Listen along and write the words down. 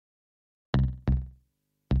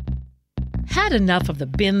Had enough of the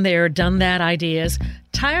been there, done that ideas?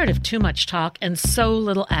 Tired of too much talk and so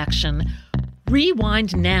little action?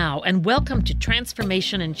 Rewind now and welcome to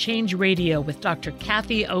Transformation and Change Radio with Dr.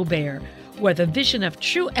 Kathy Obear, where the vision of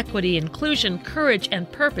true equity, inclusion, courage,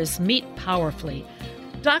 and purpose meet powerfully.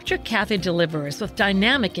 Dr. Kathy delivers with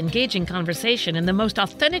dynamic, engaging conversation and the most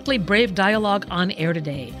authentically brave dialogue on air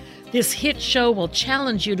today. This hit show will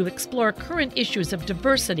challenge you to explore current issues of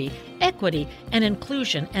diversity, equity, and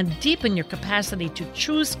inclusion and deepen your capacity to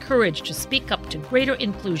choose courage to speak up to greater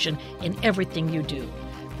inclusion in everything you do.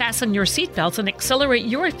 Fasten your seatbelts and accelerate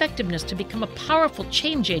your effectiveness to become a powerful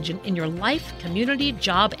change agent in your life, community,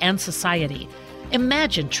 job, and society.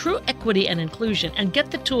 Imagine true equity and inclusion and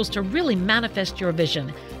get the tools to really manifest your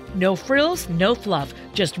vision. No frills, no fluff,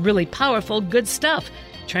 just really powerful, good stuff.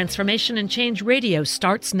 Transformation and Change Radio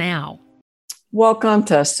starts now. Welcome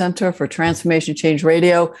to Center for Transformation Change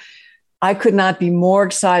Radio. I could not be more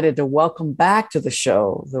excited to welcome back to the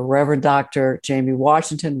show the Reverend Dr. Jamie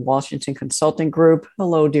Washington, Washington Consulting Group.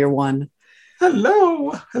 Hello, dear one.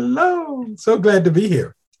 Hello. So glad to be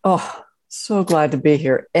here. Oh, so glad to be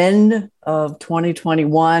here. End of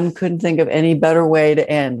 2021. Couldn't think of any better way to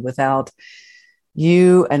end without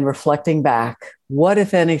you and reflecting back. What,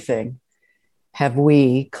 if anything, have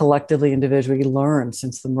we collectively, individually learned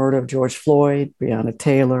since the murder of George Floyd, Breonna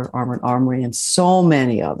Taylor, Ahmaud Arbery, and so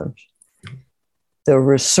many others? The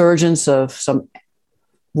resurgence of some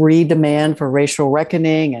re-demand for racial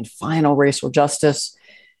reckoning and final racial justice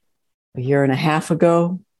a year and a half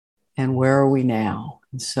ago. And where are we now?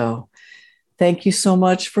 And so thank you so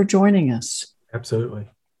much for joining us. Absolutely.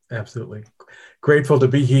 Grateful to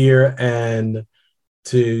be here and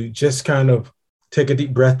to just kind of take a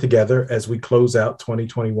deep breath together as we close out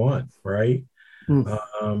 2021, right?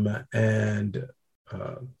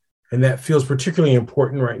 And that feels particularly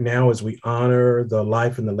important right now as we honor the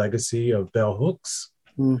life and the legacy of Bell Hooks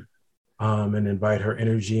and invite her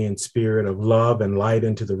energy and spirit of love and light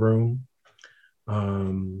into the room,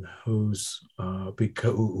 who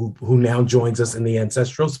now joins us in the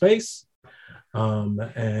ancestral space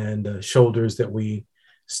and shoulders that we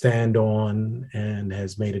stand on and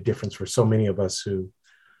has made a difference for so many of us who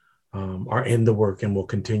are in the work and will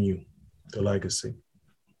continue the legacy.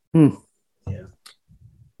 Yeah.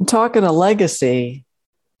 Talking a legacy,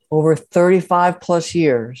 over 35 plus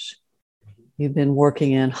years, you've been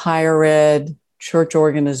working in higher ed, church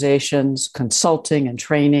organizations, consulting and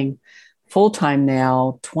training, full-time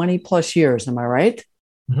now, 20 plus years. Am I right?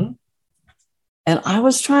 Mm-hmm. And I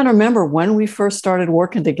was trying to remember when we first started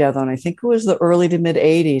working together, and I think it was the early to mid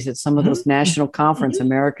 80s at some of those national conference,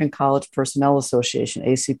 American College Personnel Association,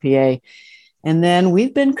 ACPA. And then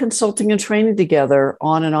we've been consulting and training together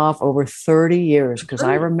on and off over 30 years, because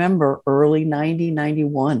I remember early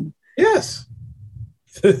 91. Yes.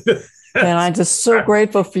 And I'm just so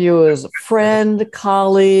grateful for you as a friend,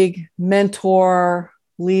 colleague, mentor,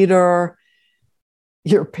 leader,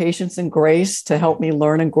 your patience and grace to help me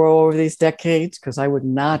learn and grow over these decades, because I would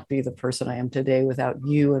not be the person I am today without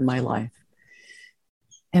you in my life.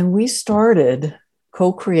 And we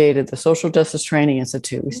co-created the Social Justice Training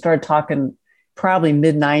Institute. We started talking probably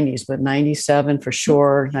mid-90s, but 97 for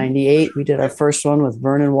sure, 98. We did our first one with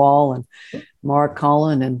Vernon Wall and Mark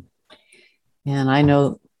Collin. And I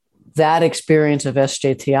know that experience of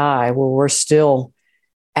SJTI, where we're still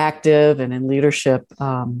active and in leadership,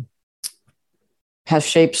 has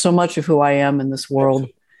shaped so much of who I am in this world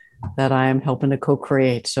that I am helping to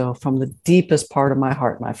co-create. So from the deepest part of my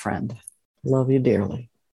heart, my friend, love you dearly.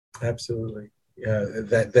 Absolutely. Yeah,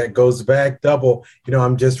 that goes back double.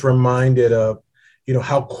 I'm just reminded of,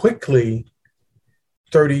 how quickly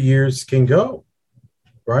 30 years can go,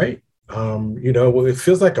 right? It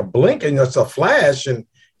feels like a blink and it's a flash. And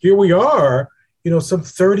here we are, some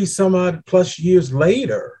 30 some odd plus years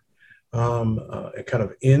later, kind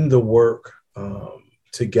of in the work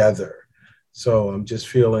together. So I'm just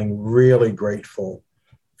feeling really grateful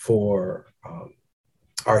for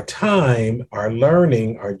our time, our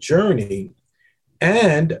learning, our journey.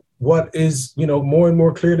 And what is, more and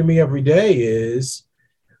more clear to me every day is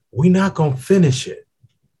we're not going to finish it.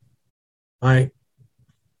 Right?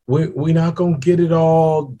 We're not going to get it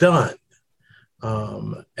all done.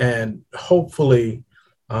 And hopefully,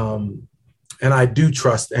 and I do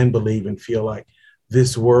trust and believe and feel like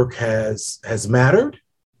this work has mattered,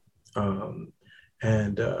 and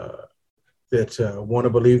that want to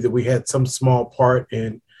believe that we had some small part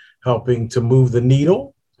in helping to move the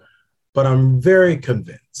needle. But I'm very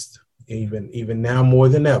convinced, even now more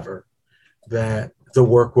than ever, that the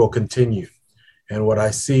work will continue. And what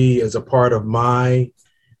I see as a part of my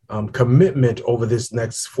commitment over this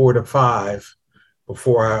next 4 to 5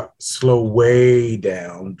 before I slow way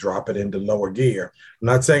down, drop it into lower gear. I'm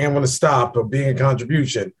not saying I'm going to stop or being a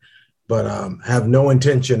contribution, but have no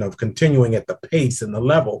intention of continuing at the pace and the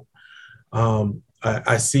level.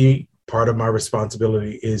 I see part of my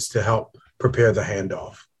responsibility is to help prepare the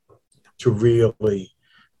handoff, to really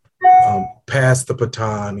pass the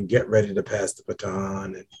baton and get ready to pass the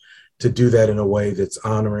baton, and to do that in a way that's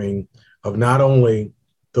honoring of not only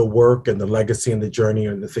the work and the legacy and the journey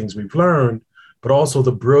and the things we've learned, but also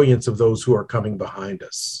the brilliance of those who are coming behind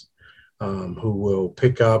us, who will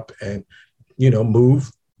pick up and,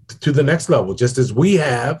 move to the next level, just as we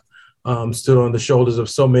have stood on the shoulders of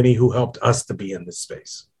so many who helped us to be in this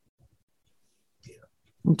space.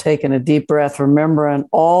 I'm taking a deep breath, remembering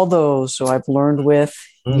all those who I've learned with.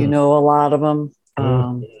 You know, a lot of them,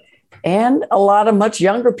 and a lot of much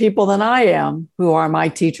younger people than I am who are my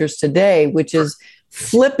teachers today, which is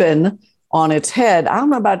flipping on its head. I don't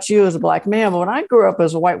know about you as a Black man, but when I grew up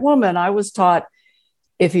as a white woman, I was taught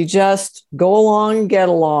if you just go along and get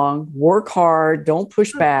along, work hard, don't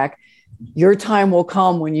push back, your time will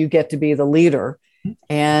come when you get to be the leader.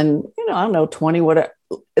 And, I don't know, 20, whatever,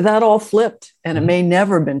 that all flipped. And it may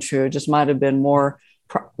never have been true. It just might have been more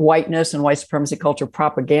whiteness and white supremacy culture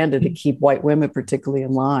propaganda to keep white women particularly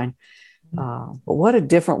in line. But what a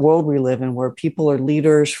different world we live in, where people are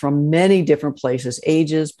leaders from many different places,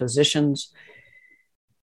 ages, positions.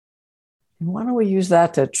 And why don't we use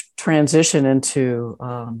that to transition into,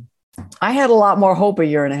 I had a lot more hope a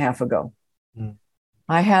year and a half ago.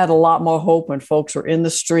 I had a lot more hope when folks were in the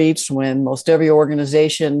streets, when most every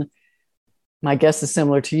organization, my guess is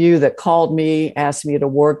similar to you, that called me, asked me to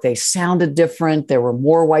work, they sounded different. There were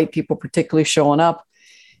more white people particularly showing up.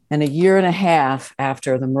 And a year and a half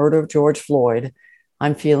after the murder of George Floyd,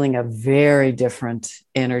 I'm feeling a very different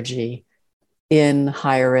energy in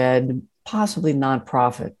higher ed, possibly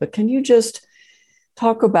nonprofit. But can you just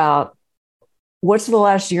talk about what's the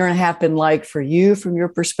last year and a half been like for you from your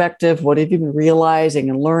perspective? What have you been realizing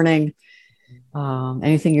and learning?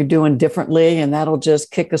 Anything you're doing differently? And that'll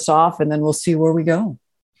just kick us off, and then we'll see where we go.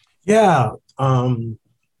 Yeah.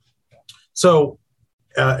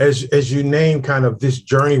 As you name kind of this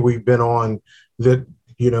journey we've been on, that,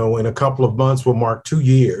 in a couple of months will mark 2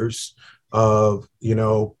 years of,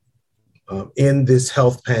 in this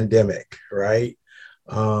health pandemic, right?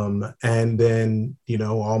 And then,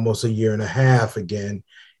 almost a year and a half again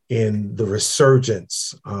in the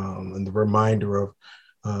resurgence and the reminder of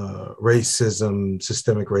racism,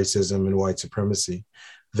 systemic racism, and white supremacy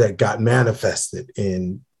that got manifested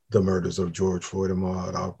in the murders of George Floyd,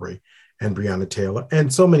 Ahmaud Arbery, and Breonna Taylor,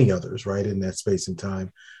 and so many others, right, in that space and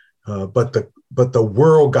time. But the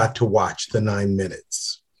world got to watch the 9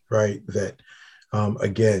 minutes, right, that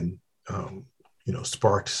again,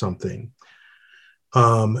 sparked something.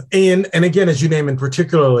 And again, as you name, and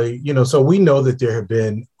particularly, so we know that there have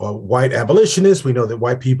been white abolitionists. We know that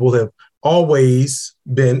white people have always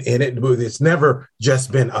been in it. It's never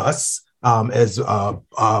just been us as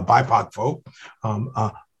BIPOC folk.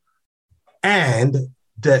 And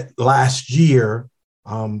that last year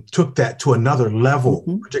took that to another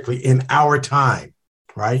level, particularly in our time,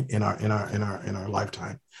 right? In our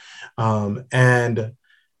lifetime. And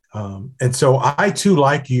so I too,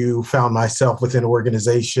 like you, found myself within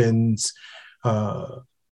organizations,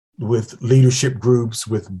 with leadership groups,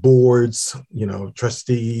 with boards,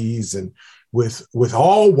 trustees, and with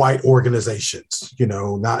all white organizations,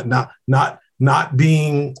 not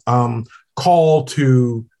being called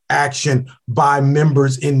to action by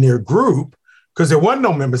members in their group, because there weren't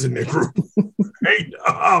no members in their group, right?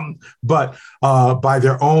 But by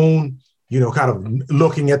their own, kind of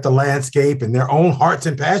looking at the landscape and their own hearts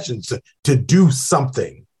and passions to do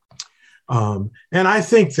something. And I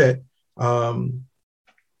think that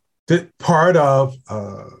that part of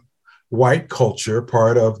white culture,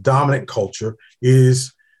 part of dominant culture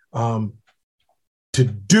is to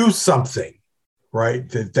do something, right?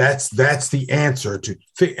 That's the answer to.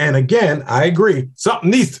 And again, I agree, something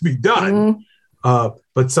needs to be done.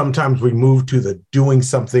 But sometimes we move to the doing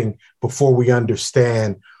something before we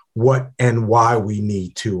understand what and why we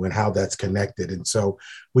need to and how that's connected. And so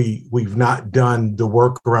we've not done the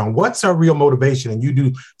work around what's our real motivation. And you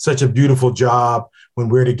do such a beautiful job when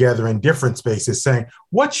we're together in different spaces saying,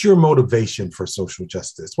 what's your motivation for social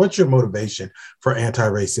justice? What's your motivation for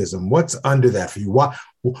anti-racism? What's under that for you?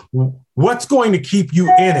 What's going to keep you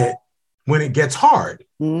in it when it gets hard?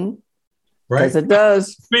 Right? Because it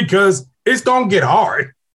does. Because it's going to get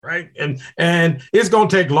hard. Right. And it's going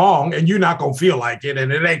to take long, and you're not going to feel like it.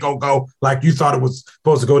 And it ain't going to go like you thought it was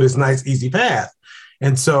supposed to go this nice, easy path.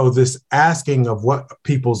 And so this asking of what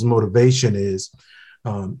people's motivation is,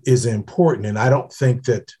 is important. And I don't think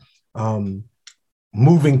that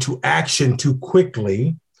moving to action too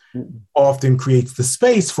quickly often creates the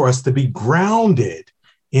space for us to be grounded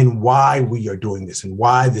in why we are doing this and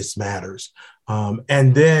why this matters.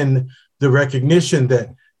 And then the recognition that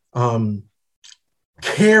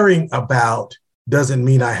caring about doesn't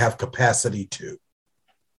mean I have capacity to.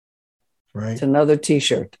 Right. It's another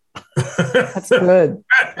T-shirt. That's good.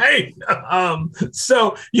 Hey,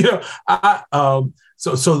 so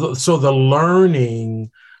so the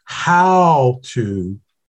learning how to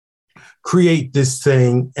create this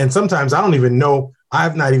thing, and sometimes I don't even know.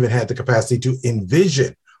 I've not even had the capacity to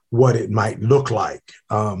envision what it might look like.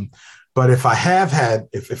 But if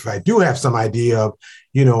I do have some idea of,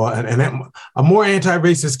 a more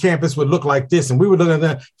anti-racist campus would look like this, and we would look at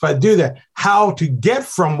that. If I do that, how to get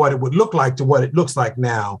from what it would look like to what it looks like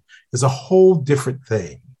now is a whole different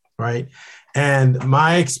thing, right? And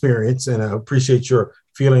my experience, and I appreciate your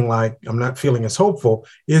feeling like I'm not feeling as hopeful,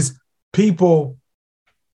 is people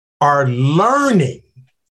are learning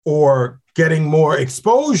or getting more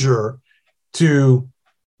exposure to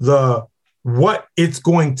what it's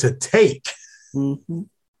going to take,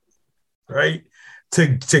 right,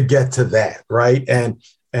 to get to that, right, and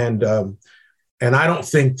I don't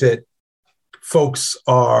think that folks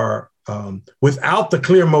are without the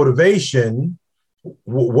clear motivation.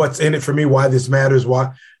 What's in it for me? Why this matters?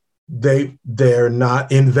 Why they're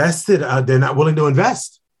not invested? They're not willing to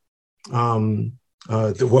invest. What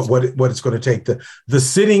it's going to take. The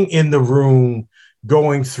sitting in the room,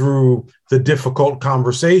 going through the difficult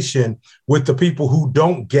conversation with the people who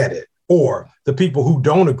don't get it, or the people who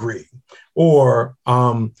don't agree, or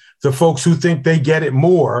the folks who think they get it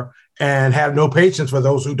more and have no patience for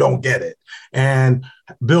those who don't get it, and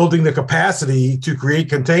building the capacity to create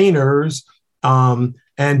containers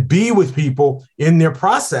and be with people in their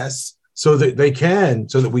process so that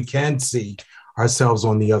we can see ourselves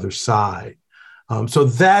on the other side. So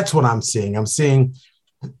that's what I'm seeing. I'm seeing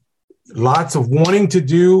lots of wanting to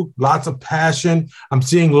do, lots of passion. I'm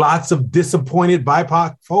seeing lots of disappointed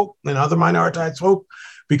BIPOC folk and other minoritized folk,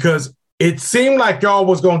 because it seemed like y'all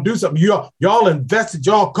was going to do something. Y'all invested,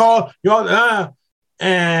 y'all called,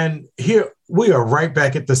 and here we are right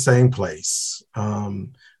back at the same place.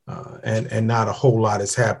 And not a whole lot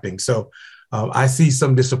is happening. So I see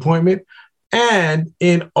some disappointment. And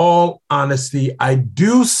in all honesty, I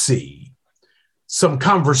do see some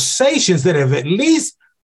conversations that have at least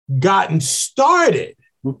gotten started.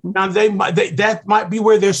 Now that might be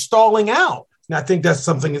where they're stalling out. And I think that's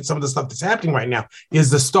something that some of the stuff that's happening right now is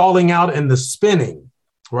the stalling out and the spinning,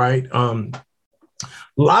 right?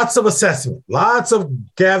 Lots of assessment, lots of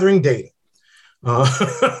gathering data,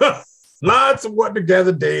 lots of wanting to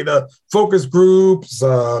gather data, focus groups,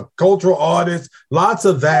 cultural audits, lots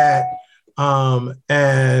of that.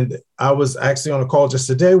 And I was actually on a call just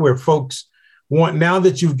today where folks want, now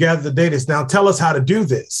that you've gathered the data, now tell us how to do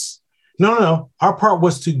this. No. Our part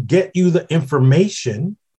was to get you the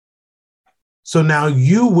information. So now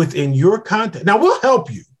you within your content, now we'll help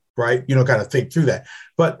you, right? Kind of think through that.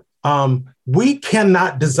 But we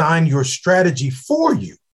cannot design your strategy for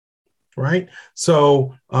you, right?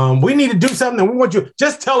 So we need to do something, and we want you,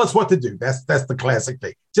 just tell us what to do. That's the classic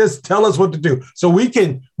thing. Just tell us what to do. So we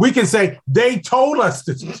can say, they told us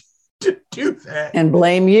to do that. And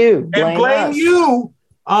blame you. Blame you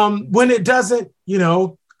when it doesn't,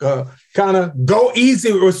 kind of go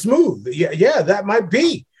easy or smooth. Yeah, that might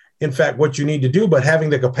be, in fact, what you need to do. But having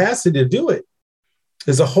the capacity to do it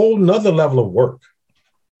is a whole nother level of work.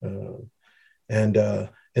 And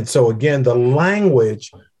so, again, the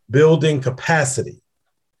language, building capacity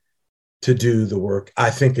to do the work, I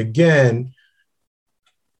think, again,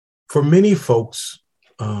 for many folks,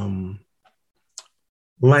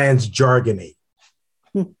 lands jargony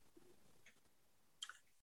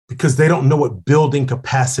because they don't know what building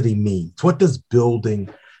capacity means. What does building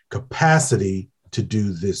capacity to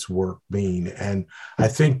do this work mean? And I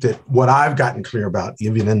think that what I've gotten clear about,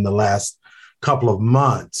 even in the last couple of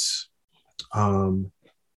months,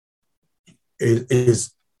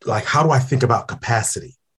 is like, how do I think about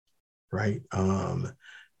capacity, right?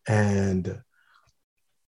 And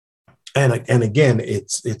again,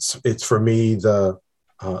 it's for me the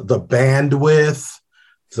bandwidth,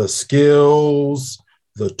 the skills,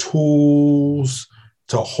 the tools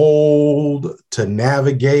to hold, to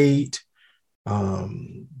navigate,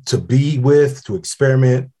 to be with, to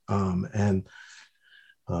experiment, and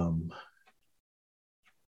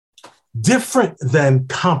different than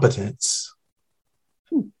competence.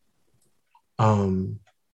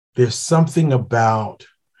 There's something about,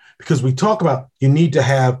 because we talk about you need to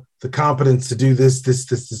have the competence to do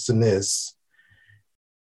this, and this.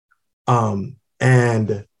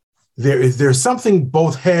 And there's something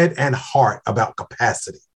both head and heart about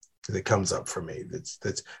capacity that comes up for me.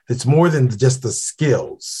 That's more than just the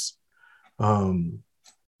skills. So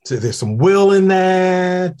there's some will in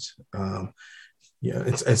that.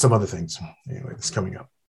 And some other things. Anyway, it's coming up.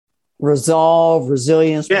 Resolve,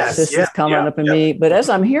 resilience, persistence coming up in me. But as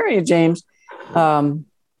I'm hearing you, James, I'm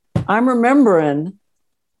remembering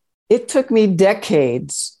it took me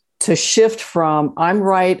decades to shift from I'm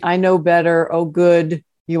right, I know better, oh, good,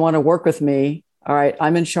 you want to work with me. All right,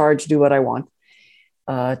 I'm in charge, do what I want,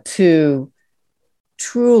 to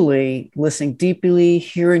truly listening deeply,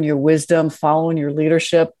 hearing your wisdom, following your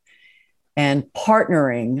leadership, and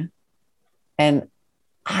partnering. And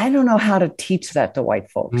I don't know how to teach that to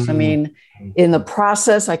white folks. I mean, in the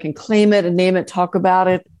process, I can claim it and name it, talk about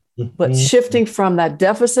it, but shifting from that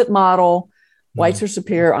deficit model, whites are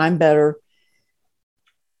superior, I'm better.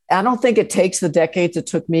 I don't think it takes the decades it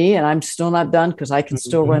took me, and I'm still not done because I can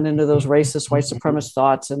still run into those racist, white supremacist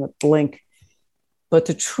thoughts in a blink. But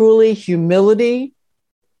to truly humility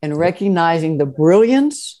and recognizing the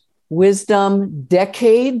brilliance, wisdom,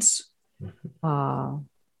 decades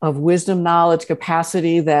of wisdom, knowledge,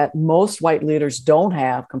 capacity that most white leaders don't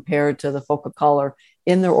have compared to the folk of color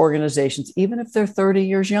in their organizations, even if they're 30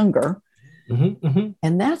 years younger.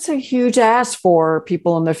 And that's a huge ask for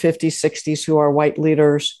people in their 50s, 60s who are white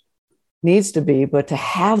leaders, needs to be, but to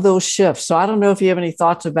have those shifts. So I don't know if you have any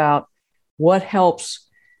thoughts about what helps.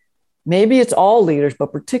 Maybe it's all leaders,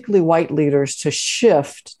 but particularly white leaders to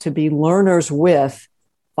shift, to be learners with,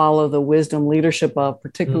 follow the wisdom, leadership of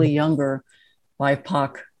particularly younger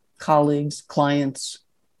BIPOC colleagues, clients,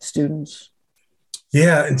 students.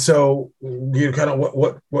 Yeah. And so kind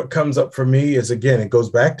of what comes up for me is, again, it goes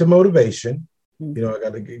back to motivation. I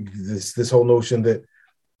got to this whole notion that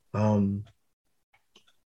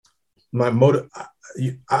my motive,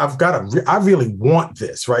 I really want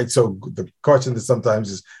this, right? So the question that sometimes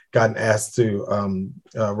has gotten asked to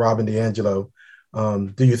Robin DiAngelo,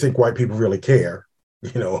 do you think white people really care,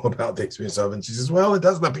 about the experience of it? And she says, well, it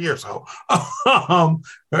doesn't appear so,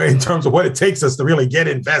 in terms of what it takes us to really get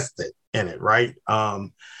invested in it, right?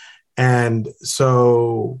 And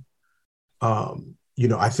so,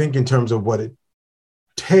 I think in terms of what it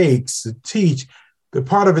takes to teach, the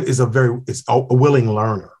part of it is it's a willing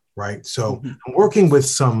learner, right? So I'm working with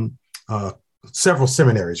several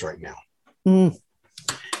seminaries right now.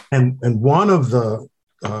 And one of the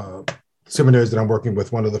seminaries that I'm working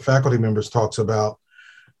with, one of the faculty members talks about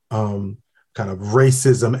kind of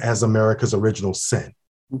racism as America's original sin,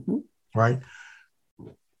 right?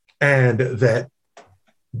 And that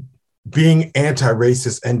being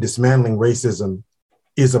anti-racist and dismantling racism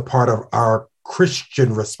is a part of our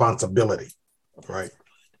Christian responsibility, right?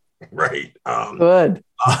 Right. Good.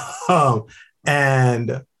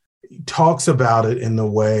 And he talks about it in the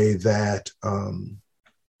way that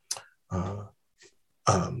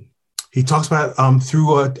he talks about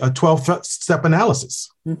through a 12-step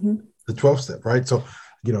analysis, the 12-step, right? So,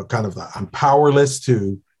 kind of I'm powerless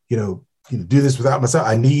to, do this without myself.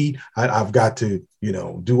 I've got to,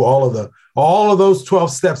 do all of those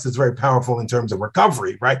 12 steps. That's very powerful in terms of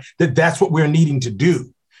recovery, right? That's what we're needing to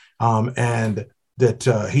do. And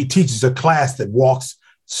that he teaches a class that walks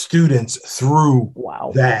students through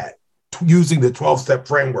that using the 12-step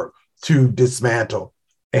framework to dismantle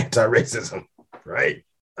anti-racism, right?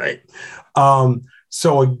 Right.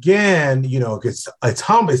 So again, it's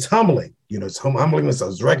humbling, it's humbling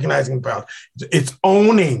themselves, recognizing about it's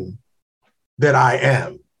owning that I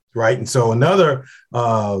am, right? And so another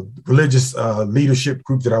religious leadership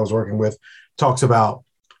group that I was working with talks about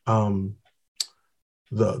the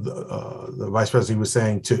vice president was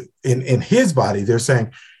saying in his body, they're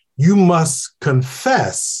saying you must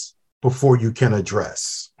confess before you can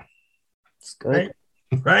address. That's good.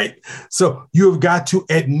 Right? So you have got to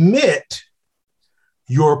admit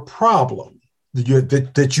your problem,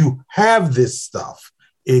 that you have this stuff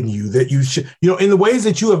in you, that you should, in the ways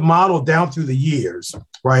that you have modeled down through the years,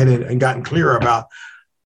 right? And gotten clearer about,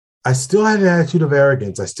 I still had an attitude of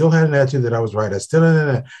arrogance. I still had an attitude that I was right. I still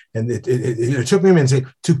had, and it took me a minute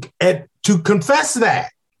to confess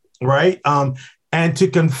that, right? And to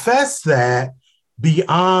confess that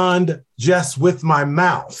beyond just with my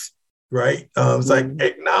mouth, right? It's like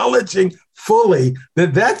acknowledging fully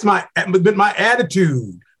that that's my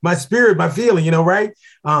attitude, my spirit, my feeling, right?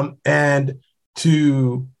 And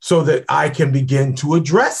so that I can begin to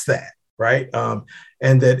address that, right?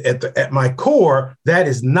 And that at my core, that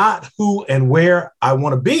is not who and where I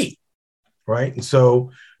want to be, right? And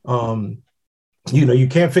so, you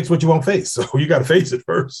can't fix what you won't face. So you got to face it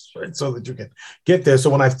first, right? So that you can get there. So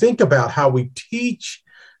when I think about how we teach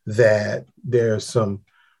that there's some,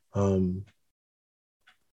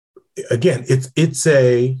 again, it's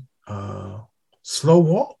a slow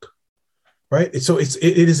walk, right? So it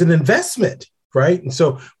is an investment, right? And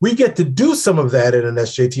so we get to do some of that in an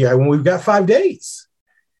SJTI when we've got 5 days,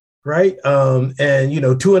 right? And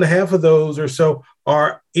 2.5 of those or so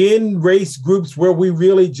are in race groups where we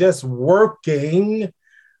really just working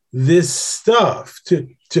this stuff to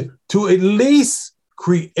at least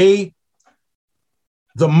create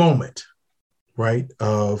the moment, right,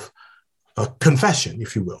 of a confession,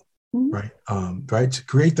 if you will, right, right, to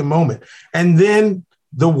create the moment, and then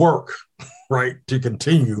the work, right, to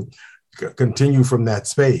continue from that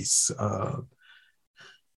space.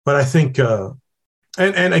 But I think,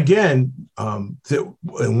 and again,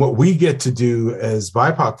 and what we get to do as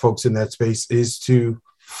BIPOC folks in that space is to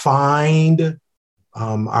find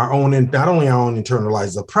our own, not only our own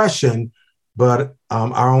internalized oppression, but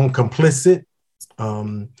our own complicit,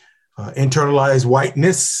 internalized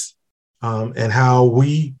whiteness, and how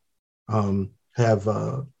we have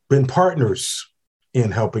been partners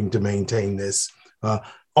in helping to maintain this,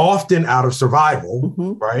 often out of survival,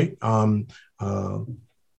 right? From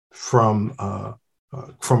a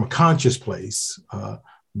conscious place,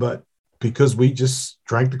 but because we just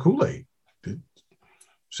drank the Kool-Aid,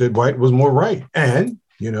 said white was more right, and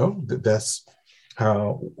that's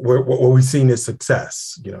how what we've seen is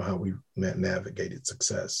success. How we navigated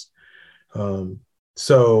success.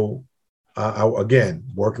 So again,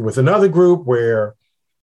 working with another group where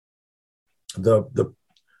the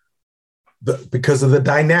because of the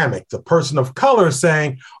dynamic, the person of color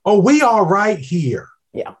saying, "Oh, we are right here."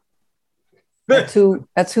 Yeah, that's who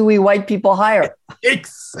we white people hire.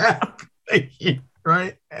 Exactly.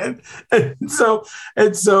 Right. And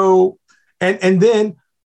then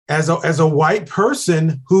as a white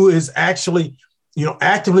person who is actually,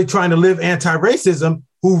 actively trying to live anti-racism,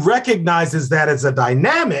 who recognizes that as a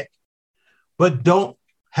dynamic, but don't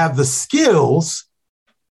have the skills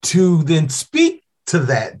to then speak to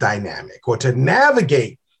that dynamic or to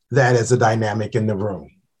navigate that as a dynamic in the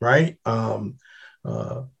room. Right. But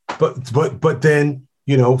then,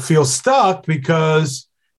 feel stuck because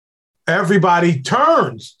everybody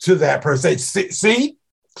turns to that person. See,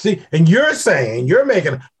 and you're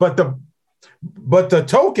making, but the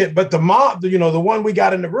mob, the one we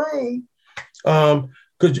got in the room,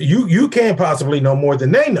 because you can't possibly know more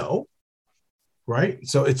than they know, right?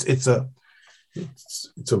 So it's a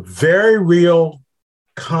very real,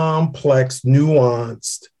 complex,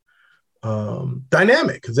 nuanced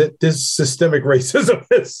dynamic that this systemic racism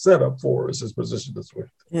is set up for us, is positioned this way.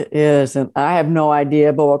 It is. And I have no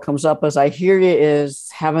idea, but what comes up as I hear you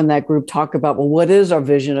is having that group talk about, well, what is our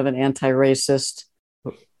vision of an anti-racist,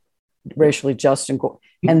 racially just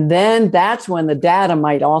and then that's when the data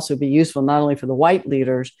might also be useful, not only for the white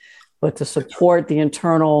leaders, but to support the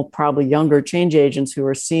internal, probably younger change agents who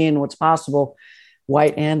are seeing what's possible,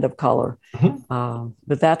 white and of color.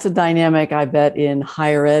 But that's a dynamic, I bet, in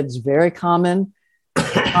higher ed is very common,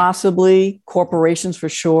 possibly corporations for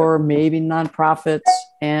sure, maybe nonprofits.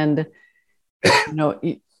 And,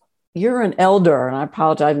 you're an elder, and I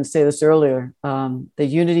apologize, I didn't say this earlier, the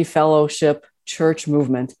Unity Fellowship Church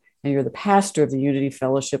movement, and you're the pastor of the Unity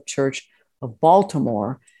Fellowship Church of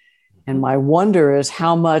Baltimore. And my wonder is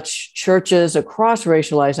how much churches across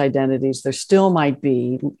racialized identities there still might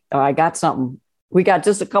be. I got something. We got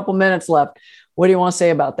just a couple minutes left. What do you want to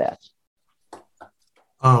say about that?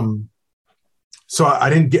 So I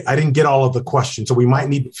didn't get all of the questions. So we might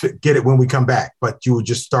need to get it when we come back, but you were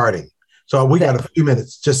just starting. So we got a few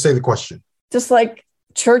minutes. Just say the question. Just like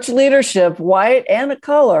church leadership, white and a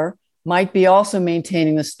color, might be also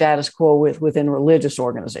maintaining the status quo within religious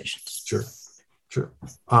organizations. Sure.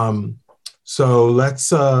 So let's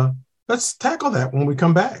tackle that when we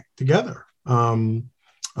come back together.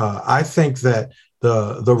 I think that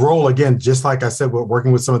the role, again, just like I said, we're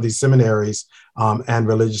working with some of these seminaries and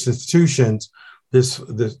religious institutions,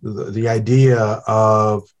 the idea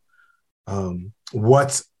of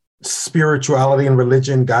what's spirituality and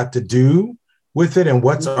religion got to do with it, and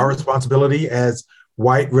what's our responsibility as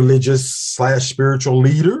white religious / spiritual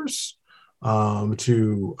leaders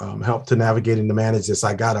to help to navigate and to manage this.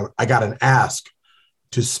 I got an ask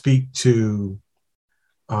to speak to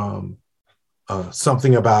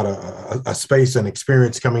something about a space and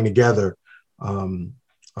experience coming together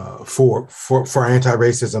for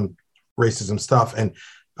anti-racism stuff. And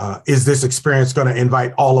is this experience going to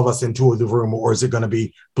invite all of us into the room, or is it going to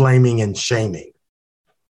be blaming and shaming?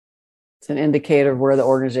 It's an indicator of where the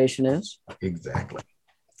organization is. Exactly.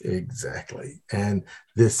 And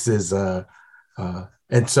this is and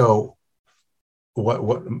so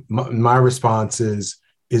what my response is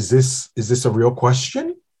is this a real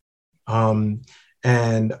question?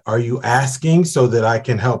 And are you asking so that I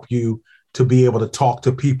can help you to be able to talk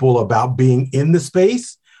to people about being in the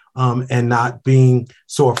space and not being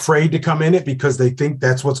so afraid to come in it because they think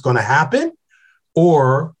that's what's going to happen?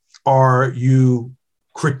 Or are you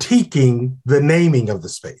critiquing the naming of the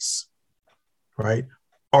space, right?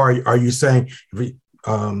 Are you saying,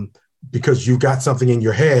 because you've got something in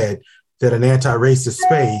your head that an anti-racist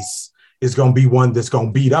space is going to be one that's going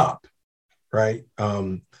to beat up, right?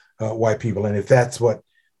 White people. And if that's what's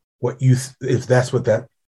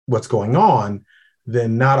going on,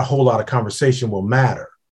 then not a whole lot of conversation will matter,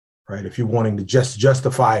 right? If you're wanting to just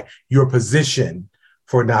justify your position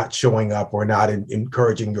for not showing up or not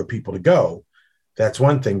encouraging your people to go, that's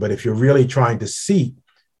one thing. But if you're really trying to see,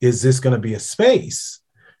 is this going to be a space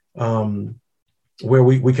where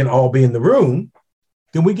we can all be in the room,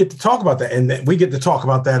 then we get to talk about that. And then we get to talk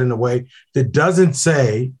about that in a way that doesn't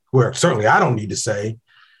say, where certainly I don't need to say,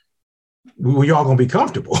 we all going to be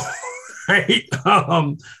comfortable, right?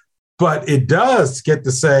 But it does get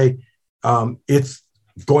to say it's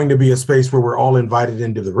going to be a space where we're all invited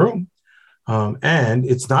into the room. And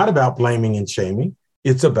it's not about blaming and shaming.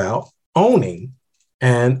 It's about owning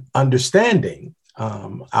and understanding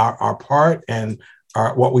our part and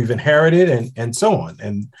what we've inherited and so on.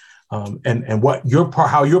 And what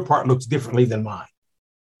how your part looks differently than mine.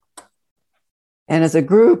 And as a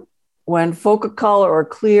group, when folk of color are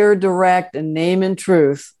clear, direct, and name and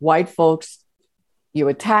truth, white folks, you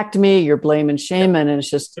attacked me, you're blaming shaming, and it's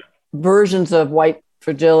just versions of white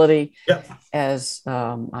fragility, as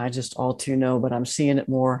I just all too know, but I'm seeing it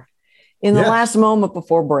more. In the last moment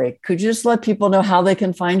before break, could you just let people know how they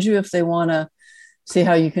can find you if they want to see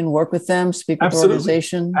how you can work with them, speak with the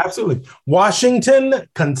organization? Absolutely.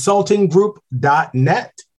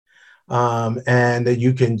 WashingtonConsultingGroup.net. And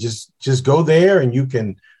you can just go there and you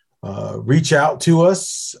can reach out to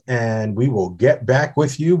us and we will get back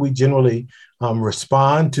with you. We generally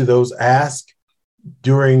respond to those asks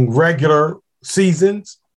during regular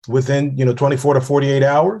seasons within 24 to 48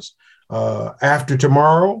 hours. After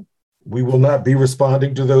tomorrow, we will not be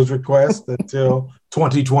responding to those requests until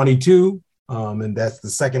 2022. And that's the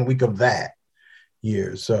second week of that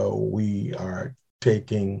year. So we are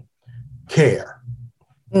taking care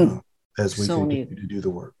as we continue to do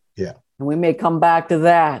the work. Yeah. And we may come back to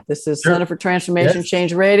that. This is Center for Transformation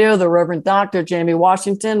Change Radio, the Reverend Dr. Jamie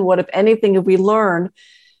Washington. What, if anything, have we learned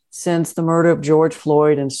since the murder of George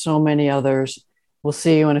Floyd and so many others? We'll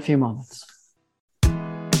see you in a few moments.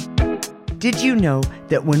 Did you know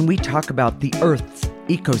that when we talk about the Earth's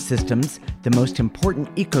ecosystems, the most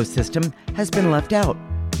important ecosystem has been left out?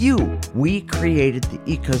 We created the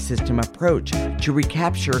ecosystem approach to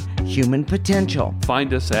recapture human potential.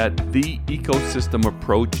 Find us at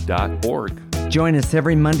theecosystemapproach.org. Join us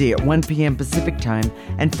every Monday at 1 p.m. Pacific Time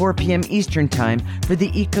and 4 p.m. Eastern Time for the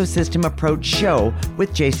Ecosystem Approach Show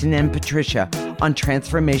with Jason and Patricia on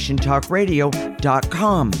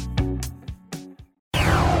TransformationTalkRadio.com.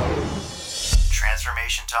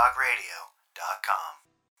 TransformationTalkRadio.com.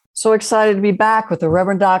 So excited to be back with the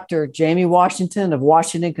Reverend Dr. Jamie Washington of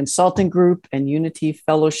Washington Consulting Group and Unity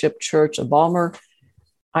Fellowship Church of Balmer.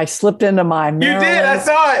 I slipped into my Maryland. You did. I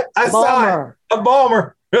saw it. A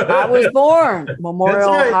Balmer. I was born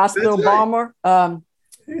Memorial Hospital, Balmer.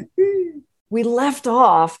 We left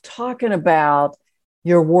off talking about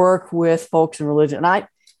your work with folks in religion.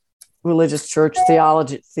 Religious church,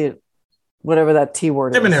 theology, whatever that T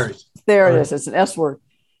word Seminaries. is. There it is. It's an S word.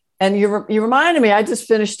 And you reminded me, I just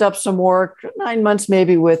finished up some work, 9 months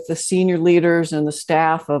maybe, with the senior leaders and the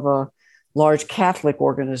staff of a large Catholic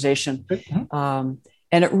organization. And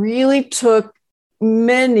it really took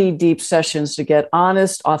many deep sessions to get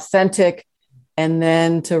honest, authentic, and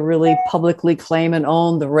then to really publicly claim and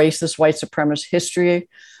own the racist white supremacist history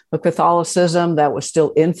of Catholicism that was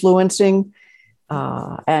still influencing,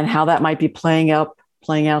 and how that might be playing out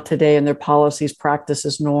today in their policies,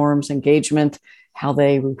 practices, norms, engagement, how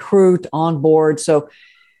they recruit, on board. So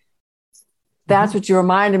that's what you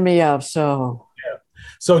reminded me of. So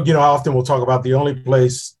I often will talk about the only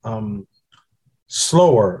place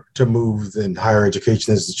slower to move than higher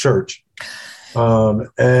education is the church.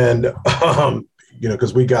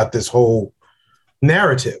 Because we got this whole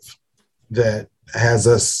narrative that has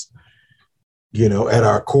us, at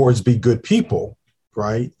our cores be good people,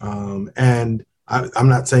 right? And I'm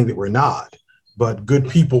not saying that we're not, but good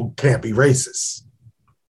people can't be racist,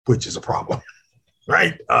 which is a problem,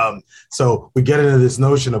 right? So we get into this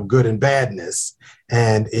notion of good and badness,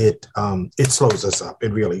 and it slows us up.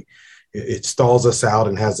 It really, it stalls us out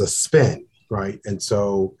and has us spin, right? And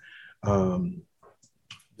so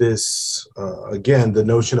again, the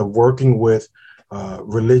notion of working with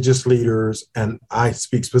religious leaders, and I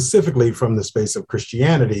speak specifically from the space of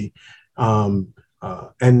Christianity, and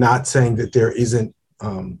not saying that there isn't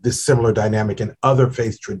this similar dynamic in other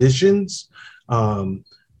faith traditions,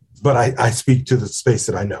 but I speak to the space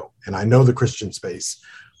that I know, and I know the Christian space,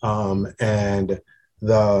 and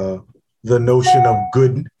the notion of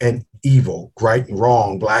good and evil, right and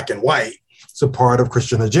wrong, black and white, is a part of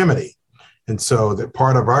Christian hegemony. And so that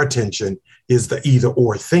part of our tension is the either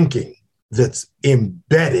or thinking that's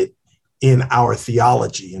embedded in our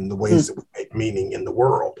theology and the ways that we make meaning in the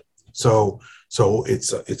world. So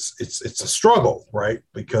it's a struggle, right?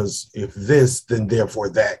 Because if this, then therefore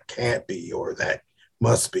that can't be, or that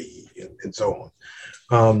must be, and so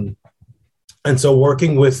on. And so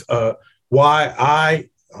working with why I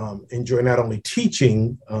enjoy not only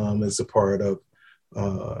teaching as a part of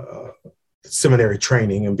seminary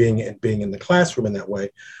training and being in the classroom in that way,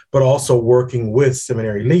 but also working with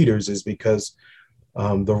seminary leaders is because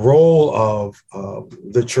the role of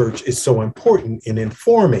the church is so important in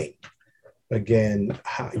informing, again,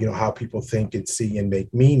 how people think and see and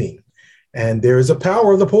make meaning. And there is a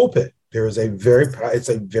power of the pulpit. It's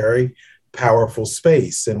a very powerful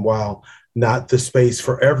space. And while not the space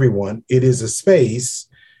for everyone, it is a space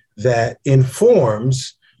that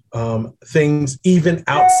informs things even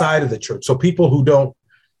outside of the church. So people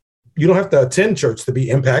you don't have to attend church to be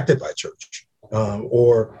impacted by church,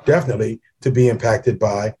 or definitely to be impacted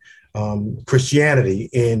by Christianity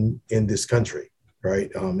in this country,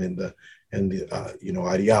 right? And the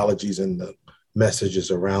ideologies and the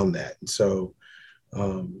messages around that. And so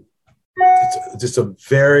it's just a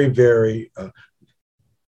very, very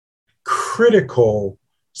critical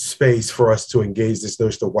space for us to engage this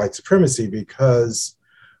notion of white supremacy, because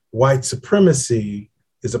white supremacy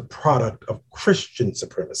is a product of Christian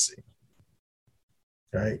supremacy,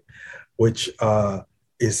 right? Which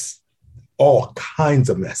is all kinds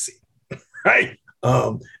of messy, right?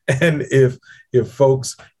 And if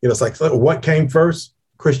folks, it's like, what came first?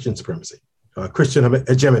 Christian supremacy. Christian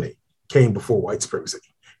hegemony came before white supremacy.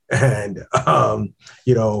 And,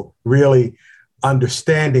 really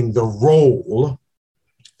understanding the role.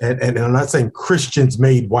 And I'm not saying Christians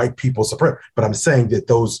made white people supreme, but I'm saying that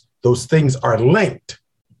those things are linked.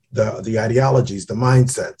 The ideologies, the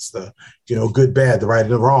mindsets, the good, bad, the right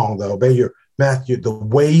and the wrong, the obey your Matthew, the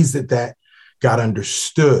ways that got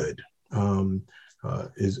understood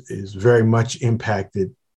is very much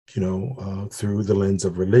impacted, through the lens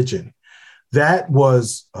of religion. That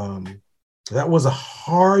was a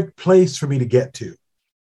hard place for me to get to.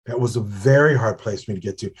 That was a very hard place for me to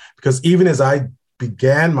get to, because even as I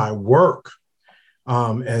began my work,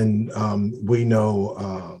 we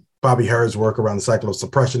know Bobby Harris' work around the cycle of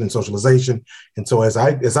suppression and socialization. And so as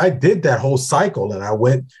I did that whole cycle, and I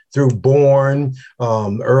went through born,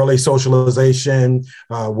 early socialization,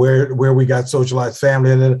 where we got socialized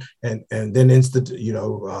family, and then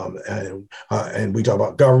and we talk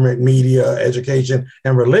about government, media, education,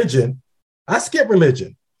 and religion. I skip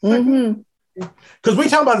religion. Mm-hmm. Because we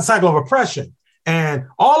talk about the cycle of oppression, and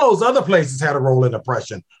all those other places had a role in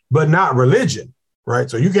oppression, but not religion, right?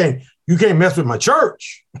 So you can't mess with my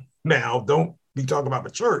church. Now, don't be talking about my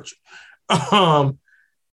church. And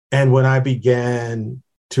when I began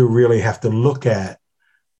to really have to look at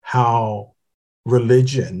how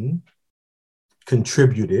religion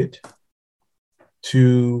contributed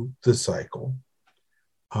to the cycle,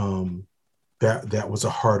 that was a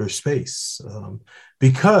harder space.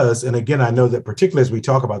 Because, and again, I know that particularly as we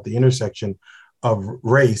talk about the intersection of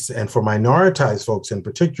race, and for minoritized folks, and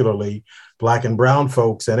particularly Black and brown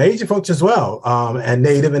folks and Asian folks as well, and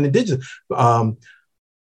Native and Indigenous, our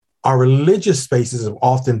religious spaces have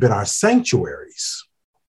often been our sanctuaries,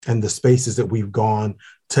 and the spaces that we've gone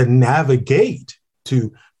to navigate,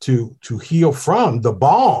 to heal from the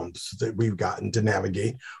bombs that we've gotten to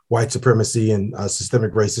navigate white supremacy and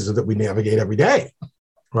systemic racism that we navigate every day,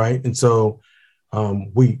 right? And so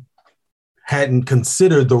we hadn't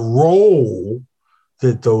considered the role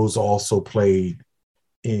that those also played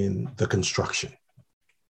in the construction.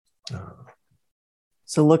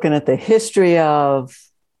 So looking at the history of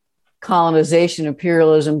colonization,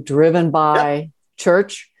 imperialism driven by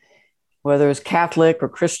church, whether it's Catholic or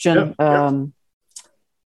Christian, and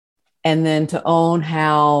then to own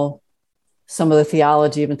how some of the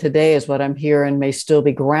theology even today is what I'm hearing may still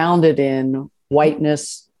be grounded in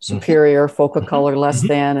whiteness, superior, folk of color, less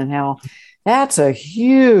than, and how that's a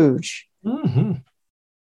huge,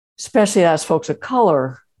 especially as folks of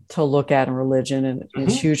color, to look at in religion. And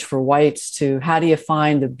it's huge for whites to, how do you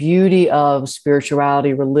find the beauty of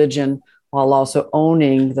spirituality, religion, while also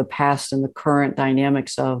owning the past and the current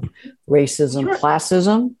dynamics of racism,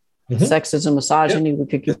 classism, sexism, misogyny. We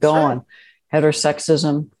could keep going.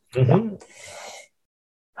 Heterosexism.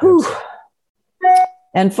 Whew.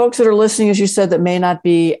 And folks that are listening, as you said, that may not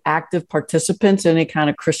be active participants in any kind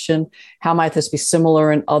of Christian, how might this be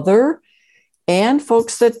similar in other? And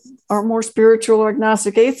folks that are more spiritual or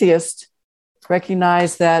agnostic atheists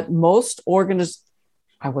recognize that most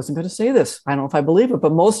I wasn't going to say this, I don't know if I believe it,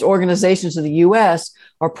 but most organizations in the US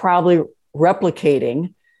are probably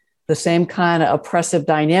replicating the same kind of oppressive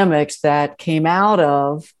dynamics that came out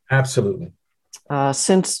of. Absolutely.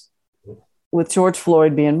 Since with George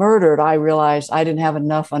Floyd being murdered, I realized I didn't have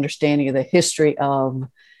enough understanding of the history of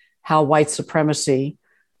how white supremacy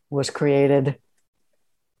was created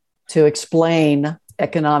to explain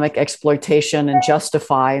economic exploitation and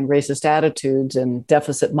justify and racist attitudes and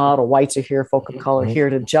deficit model. Whites are here, folk of color here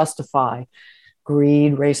to justify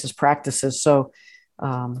greed, racist practices. So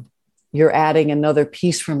you're adding another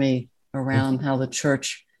piece for me around how the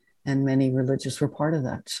church and many religious were part of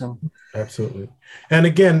that. So absolutely. And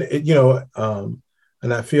again,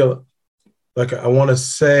 and I feel like I want to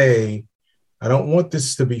say, I don't want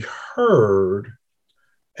this to be heard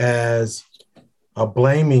as a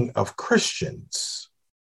blaming of Christians,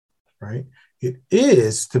 right? It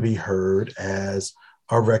is to be heard as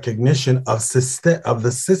a recognition of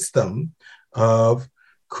the system of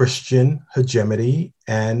Christian hegemony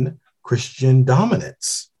and Christian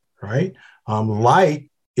dominance, right?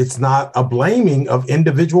 It's not a blaming of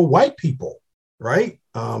individual white people, right?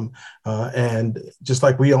 And just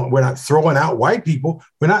like we're not throwing out white people,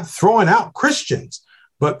 we're not throwing out Christians.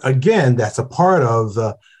 But again, that's a part of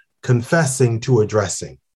the confessing to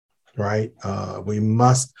addressing, right? We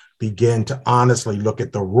must begin to honestly look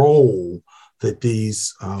at the role that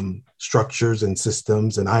these structures and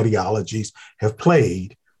systems and ideologies have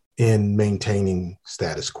played in maintaining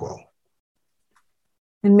status quo.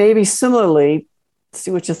 And maybe similarly,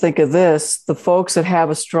 see what you think of this, the folks that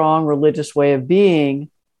have a strong religious way of being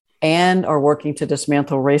and are working to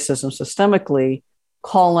dismantle racism systemically,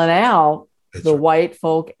 calling out the white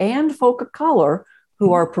folk and folk of color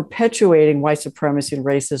who are perpetuating white supremacy and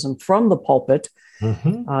racism from the pulpit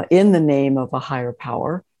in the name of a higher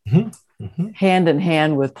power, hand in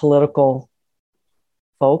hand with political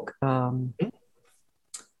folk.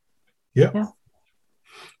 Yeah.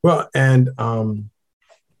 Well, and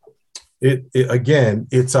again,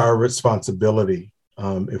 it's our responsibility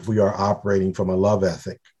if we are operating from a love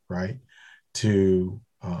ethic, right, to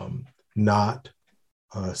not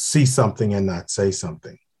see something and not say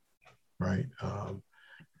something, right?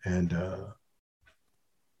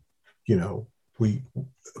 We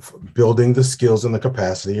building the skills and the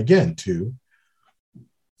capacity again to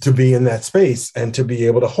be in that space and to be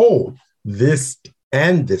able to hold this,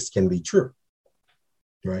 and this can be true,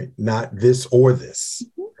 right? Not this or this,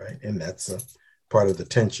 right? And that's a part of the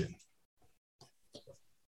tension.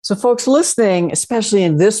 So folks listening, especially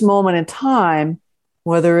in this moment in time,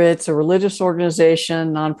 whether it's a religious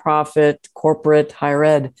organization, nonprofit, corporate, higher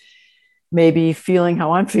ed, maybe feeling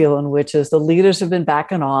how I'm feeling, which is the leaders have been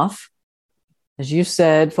backing off. As you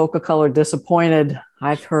said, folk of color disappointed.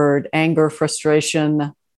 I've heard anger,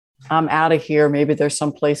 frustration. I'm out of here. Maybe there's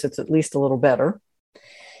some place that's at least a little better.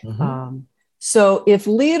 So if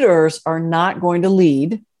leaders are not going to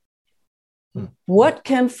lead, what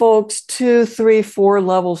can folks 2, 3, 4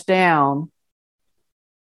 levels down,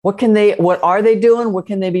 what are they doing? What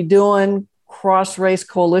can they be doing? Cross-race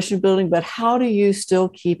coalition building, but how do you still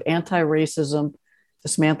keep anti-racism,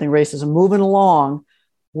 dismantling racism, moving along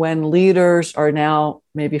when leaders are now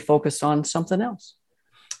maybe focused on something else?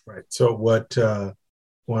 Right. So what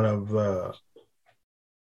one of the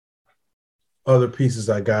other pieces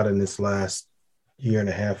I got in this last year and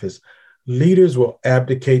a half is leaders will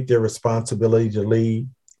abdicate their responsibility to lead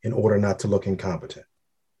in order not to look incompetent.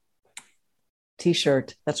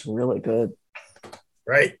 T-shirt. That's really good.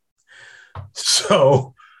 Right.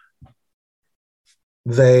 So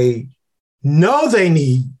they know they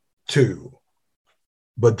need to,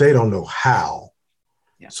 but they don't know how.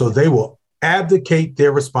 Yeah. So they will abdicate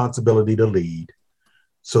their responsibility to lead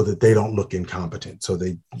so that they don't look incompetent. So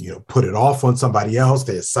they, put it off on somebody else.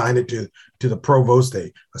 They assign it to the provost.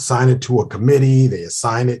 They assign it to a committee. They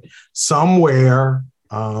assign it somewhere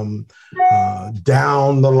down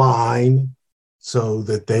the line so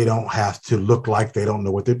that they don't have to look like they don't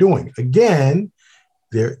know what they're doing. Again,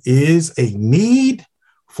 there is a need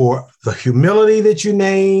for the humility that you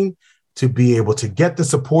name to be able to get the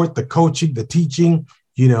support, the coaching, the teaching,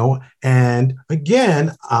 and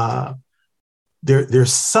again,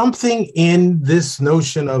 there's something in this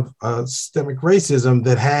notion of systemic racism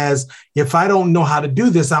that has, if I don't know how to do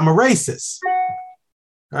this, I'm a racist,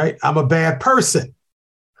 right? I'm a bad person,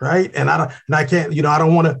 right? And I can't, I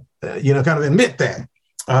don't want to, kind of admit that.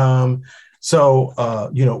 So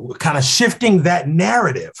kind of shifting that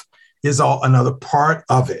narrative is another part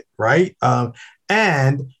of it, right?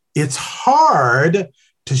 And it's hard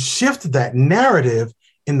to shift that narrative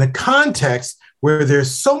in the context where there's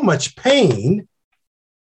so much pain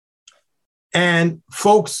and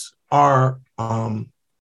folks are,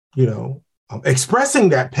 expressing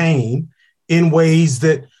that pain in ways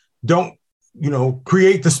that don't,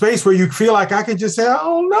 create the space where you feel like I can just say,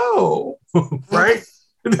 oh no, right?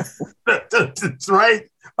 That's right.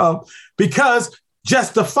 Because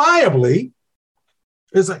justifiably,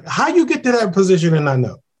 it's like, how you get to that position and I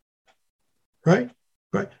know, right?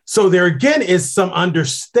 Right. So there again is some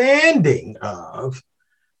understanding of,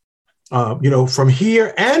 from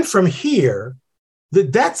here and from here,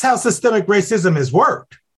 that's how systemic racism has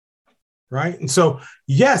worked, right? And so,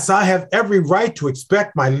 yes, I have every right to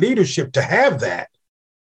expect my leadership to have that,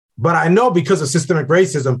 but I know because of systemic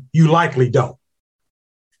racism, you likely don't,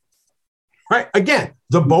 right? Again,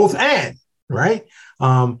 the both and, right?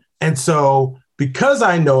 And so because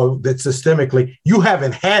I know that systemically, you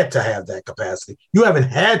haven't had to have that capacity. You haven't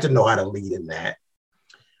had to know how to lead in that.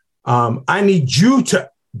 I need you to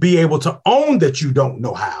be able to own that you don't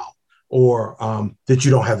know how, or that you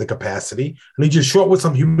don't have the capacity. I need you to show up with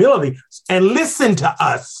some humility and listen to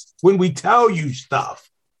us when we tell you stuff,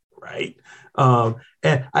 right? And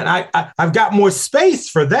I've got more space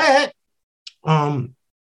for that.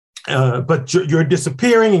 But you're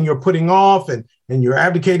disappearing and you're putting off and you're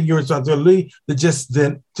abdicating your responsibility, that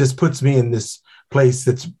just puts me in this place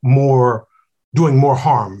that's doing more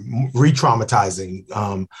harm,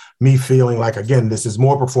 re-traumatizing, me feeling like, again, this is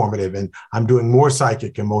more performative and I'm doing more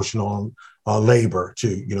psychic, emotional labor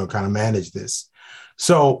to, kind of manage this.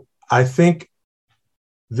 So I think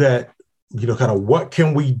that, kind of what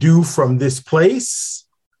can we do from this place,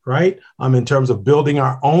 right? In terms of building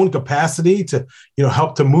our own capacity to,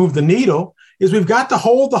 help to move the needle, is we've got to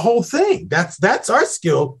hold the whole thing. That's our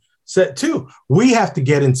skill set too. We have to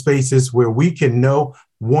get in spaces where we can know,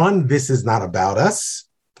 one, this is not about us.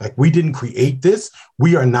 Like, we didn't create this.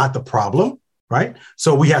 We are not the problem, right?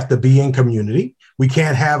 So we have to be in community. We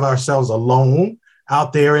can't have ourselves alone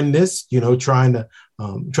out there in this, trying to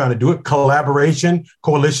do it. Collaboration,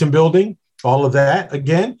 coalition building, all of that,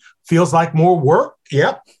 again, feels like more work.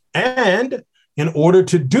 Yep. And in order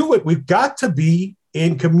to do it, we've got to be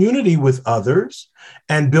in community with others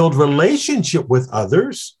and build relationship with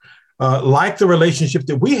others, like the relationship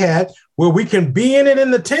that we had, where we can be in it in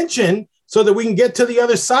the tension so that we can get to the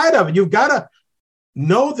other side of it. You've got to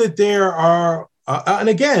know that there are, and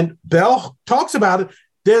again, Bell talks about it,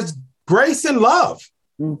 there's grace and love.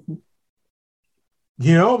 Mm-hmm.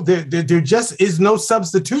 There just is no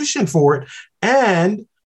substitution for it. And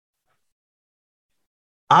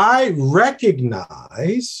I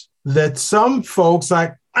recognize that some folks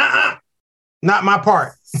like, not my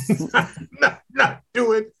part, not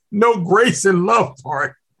doing no grace and love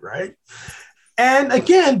part, right? And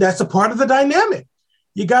again, that's a part of the dynamic.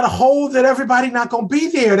 You got to hold that everybody not going to be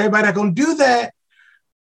there, everybody not going to do that.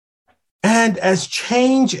 And as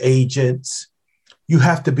change agents, you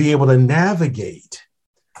have to be able to navigate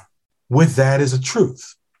with that as a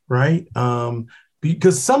truth, right?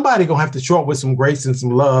 Because somebody going to have to show up with some grace and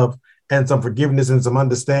some love and some forgiveness and some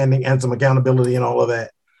understanding and some accountability and all of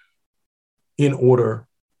that in order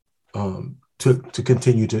to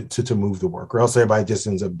continue to move the work, or else everybody just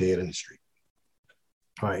ends up dead in the street.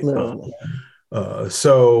 Right.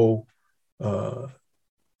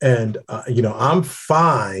 I'm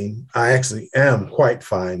fine. I actually am quite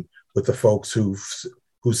fine with the folks who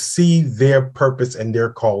see their purpose and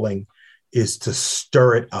their calling is to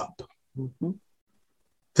stir it up. Mm-hmm.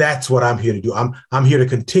 That's what I'm here to do. I'm here to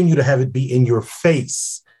continue to have it be in your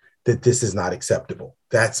face that this is not acceptable.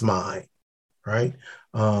 That's mine, right?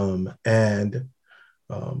 I'm not in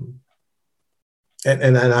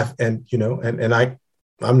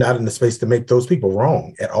the space to make those people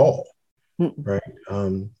wrong at all, right?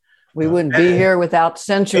 We wouldn't be here without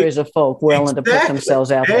centuries of folk willing to put themselves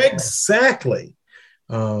out there. Exactly.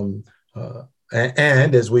 And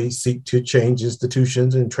as we seek to change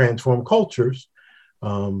institutions and transform cultures,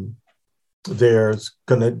 there's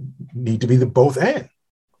going to need to be the both and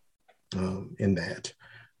in that.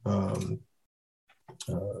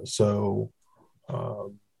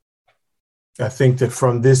 I think that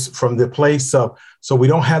from the place of, so we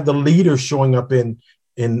don't have the leaders showing up in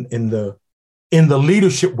the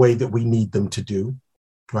leadership way that we need them to do,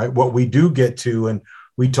 right? What we do get to, and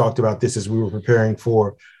we talked about this as we were preparing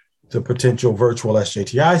for the potential virtual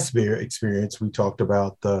SJTI experience, we talked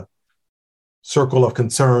about the circle of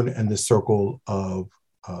concern and the circle of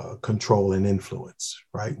control and influence,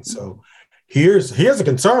 right? And so here's a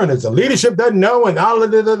concern: is the leadership doesn't know, and all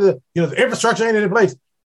of the infrastructure ain't in place.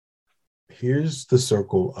 Here's the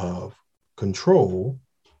circle of control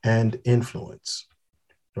and influence,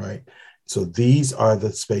 right? So these are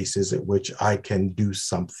the spaces at which I can do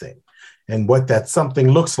something, and what that something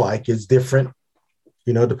looks like is different,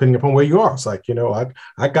 depending upon where you are. It's like,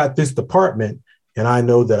 I got this department, and I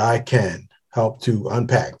know that I can help to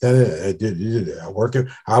unpack.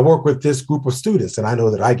 I work with this group of students, and I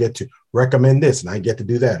know that I get to recommend this, and I get to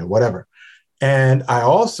do that, or whatever. And I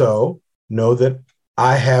also know that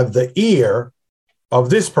I have the ear of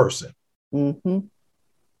this person,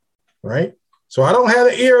 right? So I don't have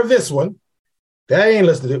the ear of this one. That ain't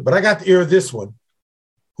listening to it, but I got the ear of this one,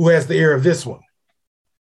 who has the ear of this one,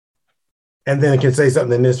 and then it can say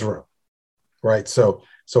something in this room, right? So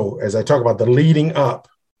as I talk about the leading up,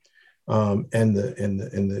 and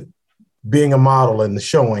the being a model and the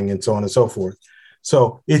showing and so on and so forth.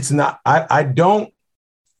 So it's not, I don't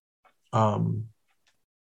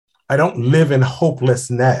live in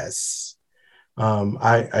hopelessness.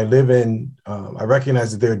 I live in, I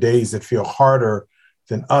recognize that there are days that feel harder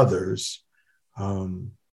than others.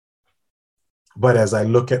 But as I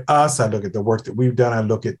look at us, I look at the work that we've done, I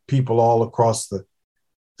look at people all across the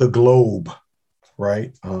globe,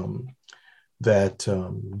 right? That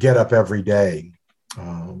get up every day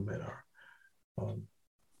and are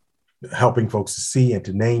helping folks to see and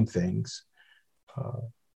to name things,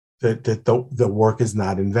 that the work is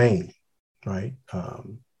not in vain, right?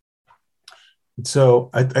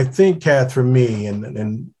 So I think, Kath, for me,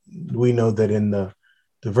 and we know that in the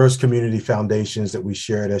diverse community foundations that we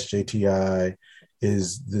share at SJTI,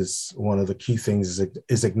 is this one of the key things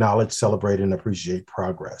is acknowledge, celebrate, and appreciate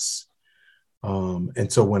progress.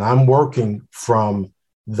 And so when I'm working from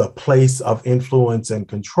the place of influence and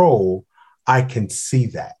control, I can see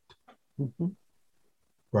that,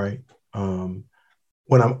 right?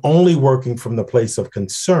 When I'm only working from the place of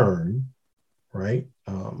concern, right,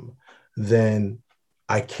 then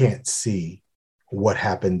I can't see what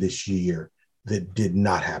happened this year that did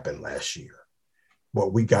not happen last year.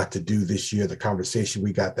 What we got to do this year, the conversation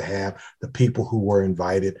we got to have, the people who were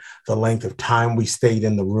invited, the length of time we stayed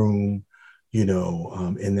in the room, in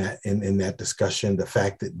that discussion, the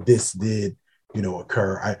fact that this did,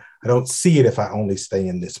 occur. I don't see it if I only stay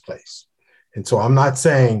in this place. And so I'm not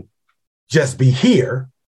saying just be here,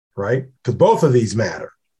 right? Because both of these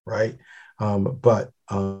matter, right? But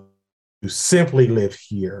to simply live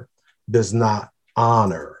here does not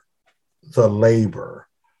honor the labor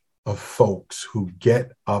of folks who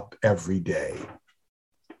get up every day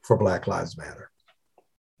for Black Lives Matter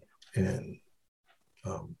and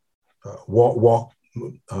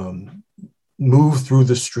move through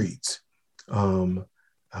the streets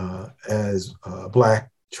as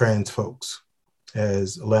Black trans folks,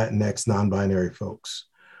 as Latinx non-binary folks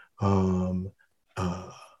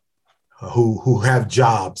who have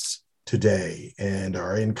jobs today and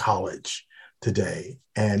are in college today.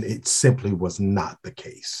 And it simply was not the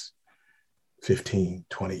case 15,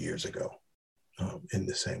 20 years ago in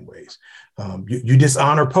the same ways. You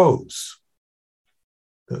dishonor Pose,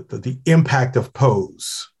 the impact of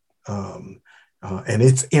Pose and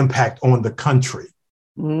its impact on the country,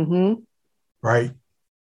 right?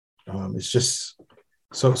 It's just,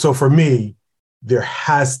 so for me, there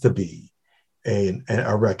has to be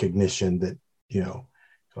a recognition that,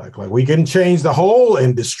 like we can change the whole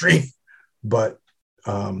industry, but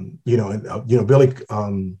Billy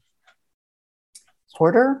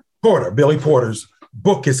Billy Porter's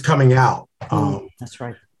book is coming out. That's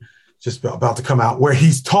right. Just about to come out, where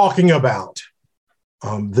he's talking about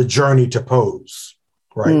the journey to Pose,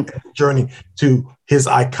 right? Journey to his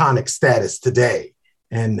iconic status today,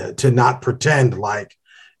 and to not pretend like,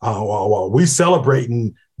 well, we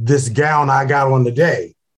celebrating this gown I got on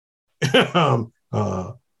today.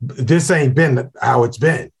 This ain't been how it's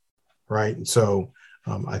been, right? And so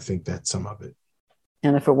I think that's some of it.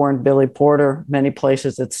 And if it weren't Billy Porter, many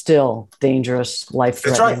places it's still dangerous,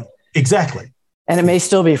 life-threatening. That's right. Exactly. And it may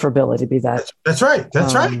still be for Billy to be that. That's right.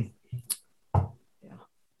 That's right. Yeah.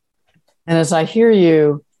 And as I hear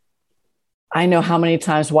you, I know how many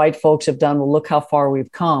times white folks have done, well, look how far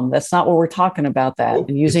we've come. That's not what we're talking about, that.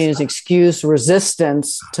 And using it as excuse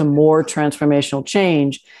resistance to more transformational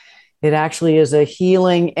change. It actually is a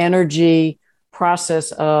healing energy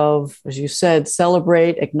process of, as you said,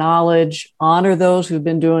 celebrate, acknowledge, honor those who've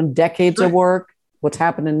been doing decades of work, what's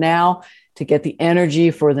happening now, to get the energy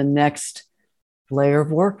for the next layer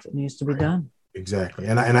of work that needs to be done. Exactly.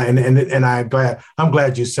 And I'm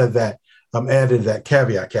glad you said that, added that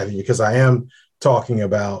caveat, Kathy, because I am talking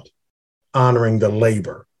about honoring the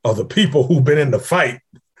labor of the people who've been in the fight.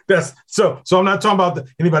 So I'm not talking about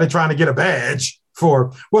anybody trying to get a badge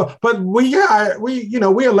but we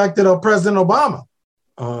elected President Obama.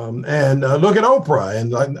 And look at Oprah.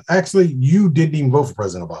 And actually, you didn't even vote for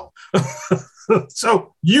President Obama.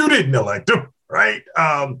 So you didn't elect him, right?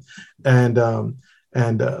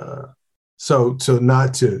 So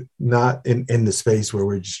not in the space where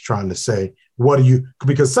we're just trying to say,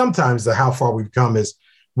 because sometimes how far we've come is,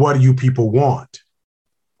 what do you people want?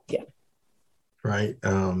 Yeah. Right.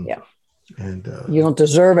 Yeah. And you don't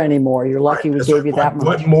deserve any more. You're lucky we gave you that much.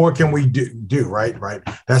 What more can we do? Right.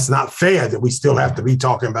 That's not fair that we still have to be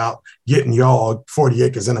talking about getting y'all 40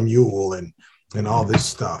 acres and a mule and all this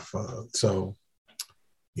stuff.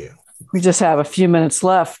 Yeah. We just have a few minutes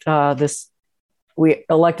left. We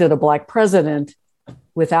elected a Black president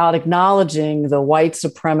without acknowledging the white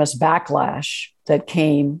supremacist backlash that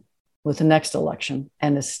came with the next election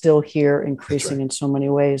and is still here, increasing in so many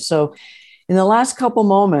ways. So in the last couple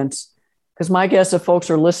moments, because my guess if folks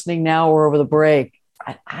are listening now or over the break,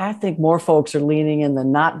 I think more folks are leaning in the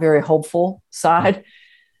not very hopeful side.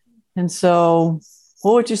 And so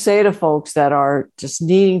what would you say to folks that are just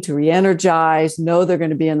needing to re-energize, know they're going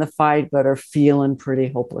to be in the fight, but are feeling pretty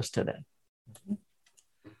hopeless today?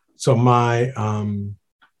 So my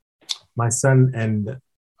son and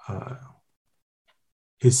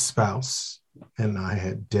his spouse and I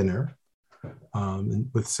had dinner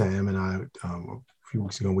with Sam and I a few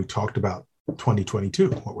weeks ago. We talked about 2022,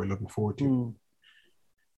 what we're looking forward to.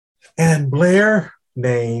 And Blair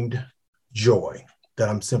named joy, that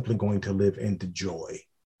I'm simply going to live into joy.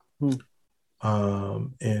 And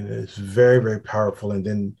it's very, very powerful. And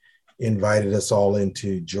then invited us all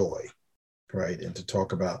into joy, right? And to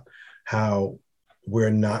talk about how we're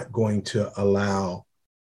not going to allow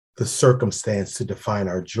the circumstance to define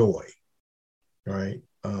our joy, right?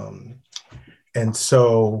 And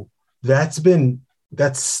so that's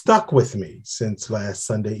stuck with me since last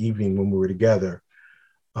Sunday evening when we were together.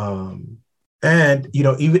 And,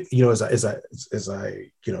 even, as I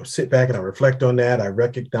sit back and I reflect on that, I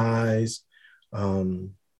recognize that,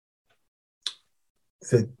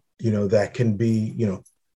 that can be,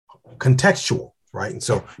 contextual, right? And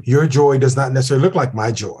so your joy does not necessarily look like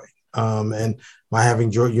my joy. And my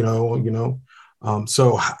having joy,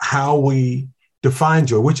 so how we define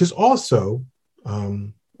joy, which is also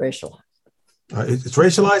racialized. It's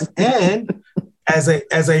racialized, and as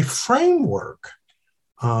a framework,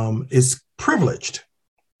 is privileged.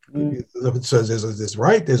 So there's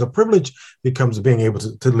right. There's a privilege that comes to being able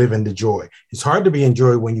to live into joy. It's hard to be in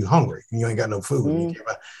joy when you're hungry and you ain't got no food.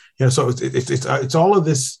 So it's all of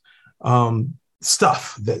this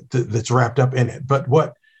stuff that's wrapped up in it. But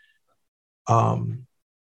what I'm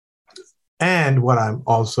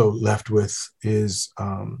also left with is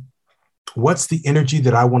what's the energy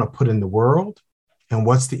that I want to put in the world, and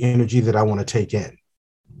what's the energy that I want to take in,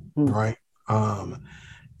 right?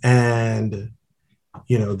 And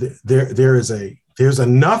there's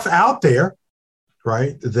enough out there,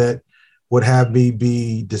 right, that would have me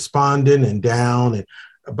be despondent and down,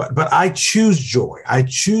 but I choose joy. I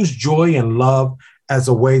choose joy and love as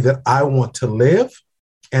a way that I want to live,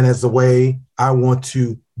 and as the way I want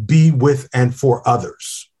to be with and for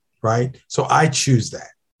others, right? So I choose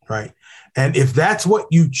that, right? And if that's what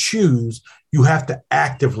you choose, you have to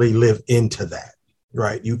actively live into that,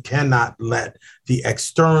 right? You cannot let the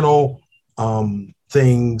external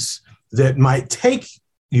things that might take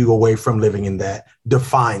you away from living in that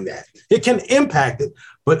define that. It can impact it,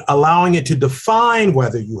 but allowing it to define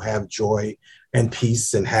whether you have joy and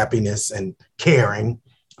peace and happiness and caring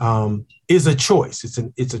is a choice.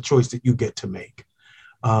 It's a choice that you get to make.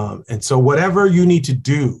 And so whatever you need to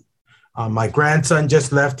do, my grandson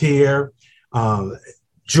just left here,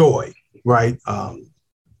 joy, right?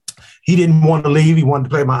 He didn't want to leave. He wanted to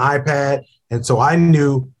play my iPad. And so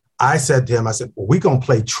I said to him, well, we're going to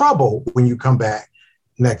play Trouble when you come back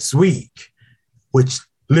next week, which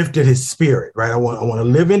lifted his spirit, right? I want to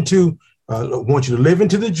live into, want you to live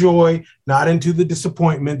into the joy, not into the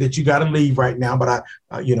disappointment that you got to leave right now. But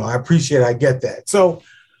I appreciate, I get that. So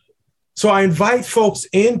I invite folks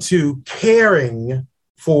into caring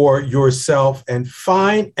for yourself and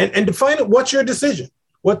define it. What's your decision?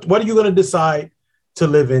 What are you going to decide to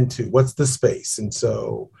live into? What's the space? And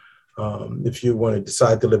so if you want to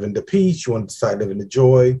decide to live into peace, you want to decide to live into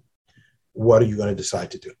joy, what are you going to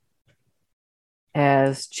decide to do?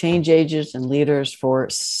 As change agents and leaders for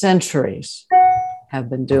centuries have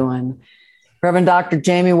been doing, Reverend Dr.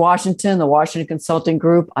 Jamie Washington, the Washington Consulting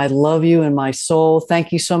Group, I love you in my soul.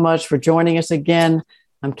 Thank you so much for joining us again.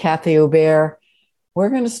 I'm Kathy Obear.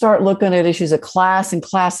 We're going to start looking at issues of class and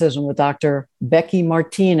classism with Dr. Becky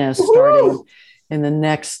Martinez starting in the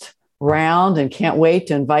next round, and can't wait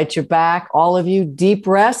to invite you back. All of you, deep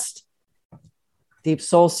rest, deep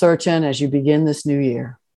soul searching as you begin this new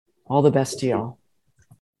year. All the best to y'all.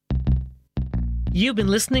 You've been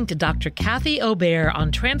listening to Dr. Kathy Obear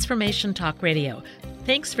on Transformation Talk Radio.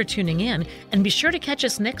 Thanks for tuning in, and be sure to catch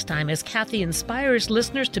us next time as Kathy inspires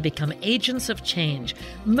listeners to become agents of change,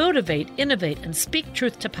 motivate, innovate, and speak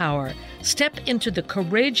truth to power. Step into the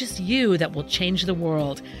courageous you that will change the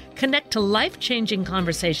world. Connect to life-changing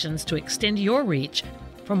conversations to extend your reach.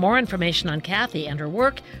 For more information on Kathy and her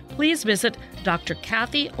work, please visit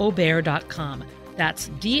drkathyobear.com. That's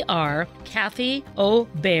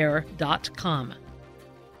drkathyobear.com.